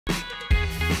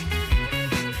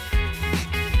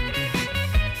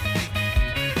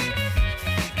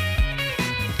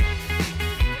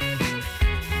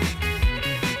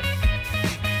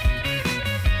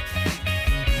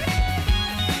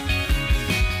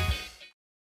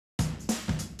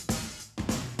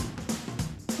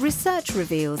Research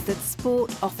reveals that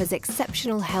sport offers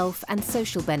exceptional health and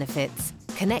social benefits,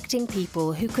 connecting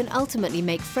people who can ultimately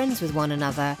make friends with one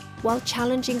another while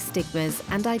challenging stigmas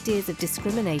and ideas of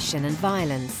discrimination and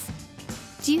violence.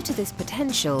 Due to this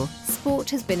potential,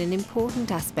 sport has been an important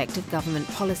aspect of government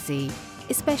policy,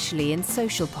 especially in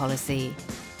social policy.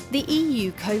 The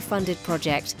EU co-funded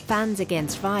project Fans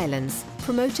Against Violence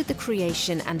promoted the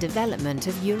creation and development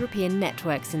of European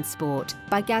networks in sport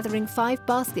by gathering 5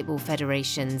 basketball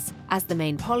federations as the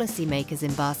main policymakers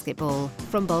in basketball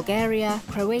from Bulgaria,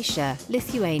 Croatia,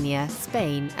 Lithuania,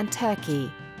 Spain and Turkey.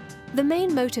 The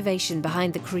main motivation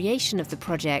behind the creation of the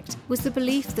project was the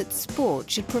belief that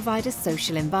sport should provide a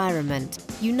social environment,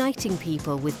 uniting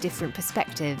people with different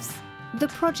perspectives. The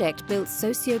project built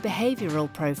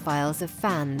socio-behavioural profiles of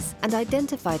fans and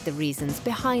identified the reasons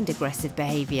behind aggressive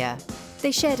behaviour.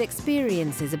 They shared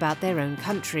experiences about their own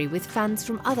country with fans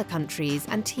from other countries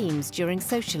and teams during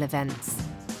social events.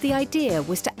 The idea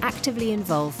was to actively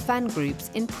involve fan groups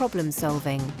in problem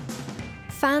solving.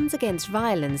 Fans Against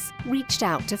Violence reached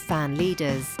out to fan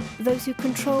leaders, those who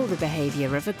control the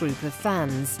behaviour of a group of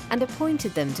fans, and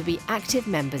appointed them to be active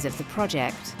members of the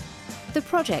project. The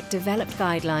project developed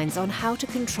guidelines on how to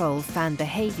control fan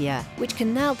behaviour, which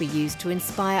can now be used to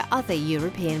inspire other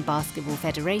European basketball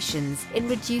federations in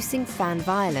reducing fan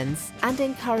violence and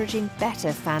encouraging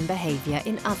better fan behaviour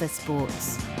in other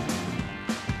sports.